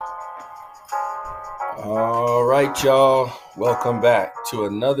All right, y'all. Welcome back to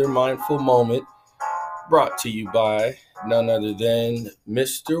another mindful moment brought to you by none other than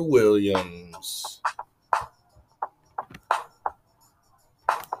Mr. Williams.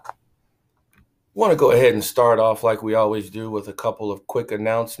 Want to go ahead and start off like we always do with a couple of quick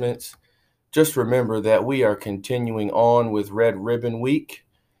announcements. Just remember that we are continuing on with Red Ribbon Week.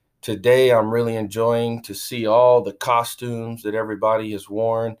 Today, I'm really enjoying to see all the costumes that everybody has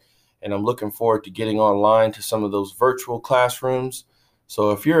worn, and I'm looking forward to getting online to some of those virtual classrooms.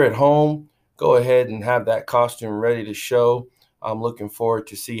 So if you're at home, go ahead and have that costume ready to show. I'm looking forward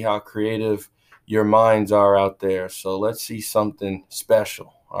to see how creative your minds are out there. So let's see something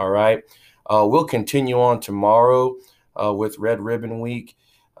special. All right. We'll continue on tomorrow with Red Ribbon Week.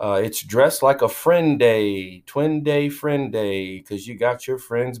 It's dressed like a friend day, twin day, friend day, because you got your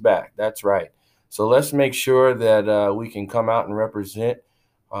friends back. That's right. So let's make sure that we can come out and represent,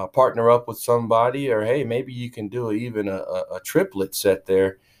 partner up with somebody, or hey, maybe you can do even a triplet set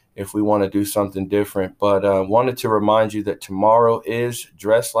there if we want to do something different. But wanted to remind you that tomorrow is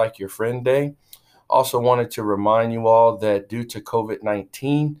Dress Like Your Friend Day. Also wanted to remind you all that due to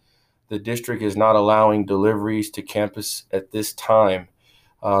COVID-19, the district is not allowing deliveries to campus at this time.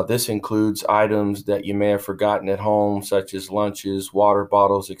 This includes items that you may have forgotten at home, such as lunches, water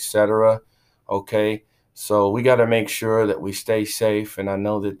bottles, etc. Okay, so we got to make sure that we stay safe. And I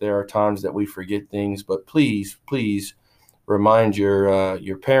know that there are times that we forget things, but please, please remind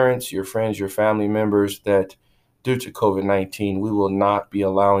your parents, your friends, your family members that due to COVID-19, we will not be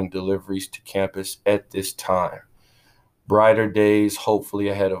allowing deliveries to campus at this time. Brighter days, hopefully,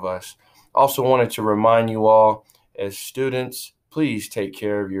 ahead of us. Also wanted to remind you all, as students, please take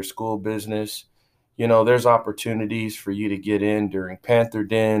care of your school business. You know, there's opportunities for you to get in during Panther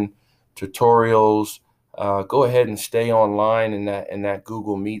Den, tutorials. Go ahead and stay online in that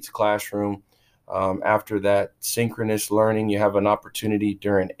Google Meets classroom. After that synchronous learning, you have an opportunity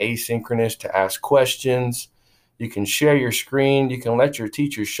during asynchronous to ask questions. You can share your screen. You can let your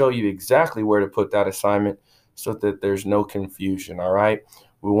teacher show you exactly where to put that assignment so that there's no confusion, all right?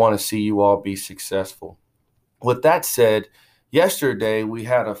 We want to see you all be successful. With that said, yesterday we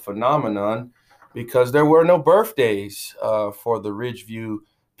had a phenomenon because there were no birthdays for the Ridgeview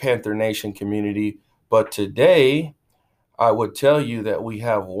Panther Nation community. But today, I would tell you that we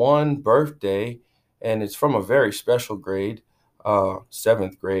have one birthday, and it's from a very special grade,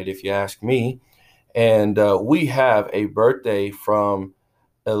 seventh grade, if you ask me. And we have a birthday from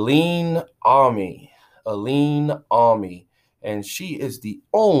Aline Ami. Aline Ami. And she is the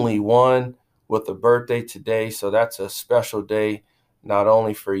only one with a birthday today. So that's a special day, not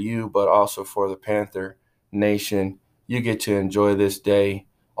only for you, but also for the Panther Nation. You get to enjoy this day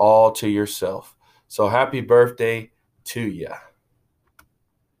all to yourself. So happy birthday to you.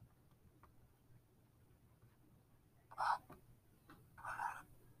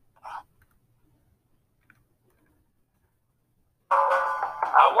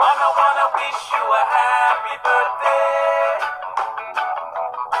 I wanna wish you a happy birthday.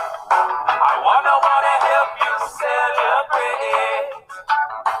 I wanna help you celebrate.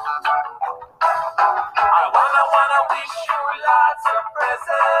 I wanna wish you lots of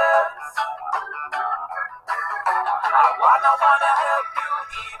presents. I wanna help you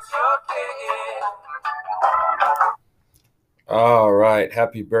eat your cake. All right.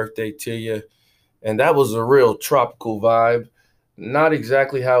 Happy birthday to you. And that was a real tropical vibe. Not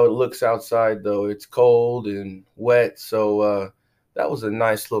exactly how it looks outside, though. It's cold and wet. So that was a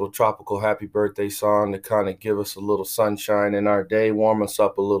nice little tropical happy birthday song to kind of give us a little sunshine in our day, warm us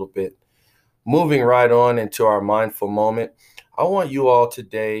up a little bit. Moving right on into our mindful moment, I want you all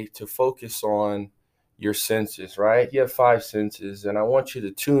today to focus on your senses, right? You have five senses, and I want you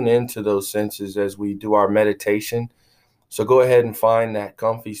to tune into those senses as we do our meditation. So go ahead and find that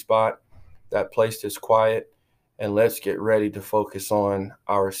comfy spot, that place that's quiet, and let's get ready to focus on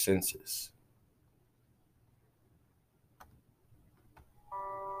our senses.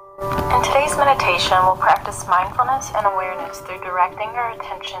 In today's meditation, we'll practice mindfulness and awareness through directing our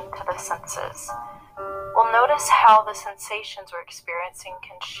attention to the senses. We'll notice how the sensations we're experiencing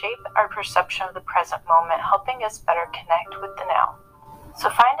can shape our perception of the present moment, helping us better connect with the now. So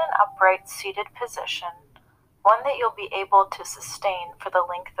find an upright seated position, one that you'll be able to sustain for the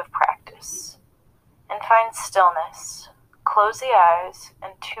length of practice. And find stillness. Close the eyes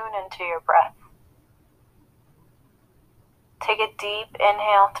and tune into your breath. Take a deep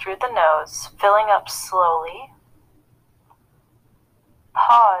inhale through the nose, filling up slowly.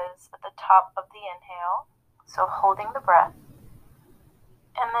 Pause at the top of the inhale, so holding the breath.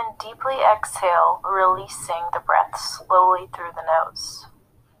 And then deeply exhale, releasing the breath slowly through the nose.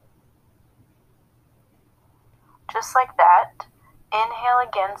 Just like that, inhale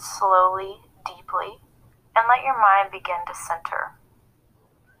again slowly, deeply, and let your mind begin to center.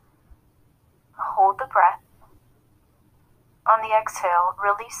 Hold the breath. On the exhale,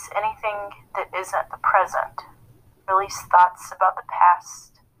 release anything that isn't the present. Release thoughts about the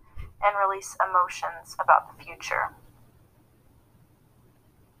past and release emotions about the future.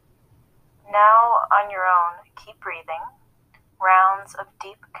 Now, on your own, keep breathing. Rounds of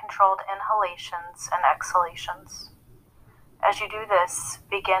deep, controlled inhalations and exhalations. As you do this,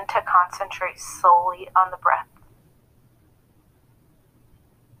 begin to concentrate solely on the breath.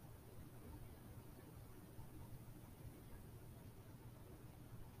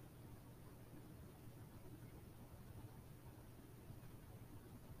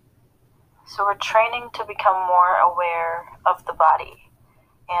 So we're training to become more aware of the body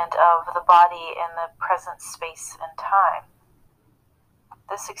and of the body in the present space and time.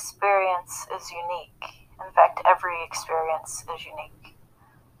 This experience is unique. In fact, every experience is unique.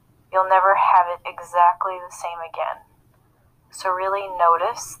 You'll never have it exactly the same again. So really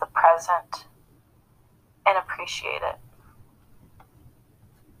notice the present and appreciate it.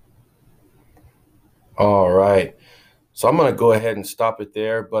 All right. So I'm going to go ahead and stop it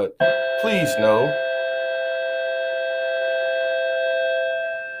there, but please know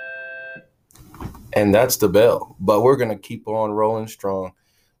and that's the bell, but we're going to keep on rolling strong.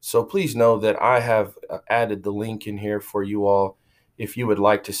 So please know that I have added the link in here for you all. If you would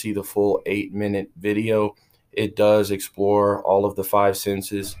like to see the full 8-minute video, it does explore all of the 5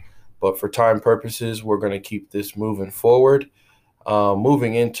 senses, but for time purposes, we're going to keep this moving forward.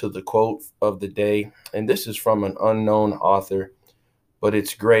 Moving into the quote of the day, and this is from an unknown author, but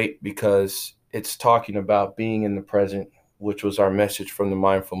it's great because it's talking about being in the present, which was our message from the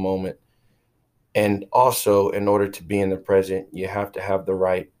mindful moment. And also, in order to be in the present, you have to have the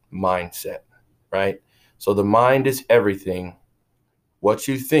right mindset, right? So the mind is everything. What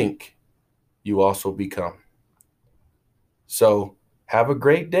you think, you also become. So have a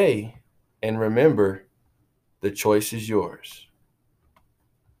great day, and remember, the choice is yours.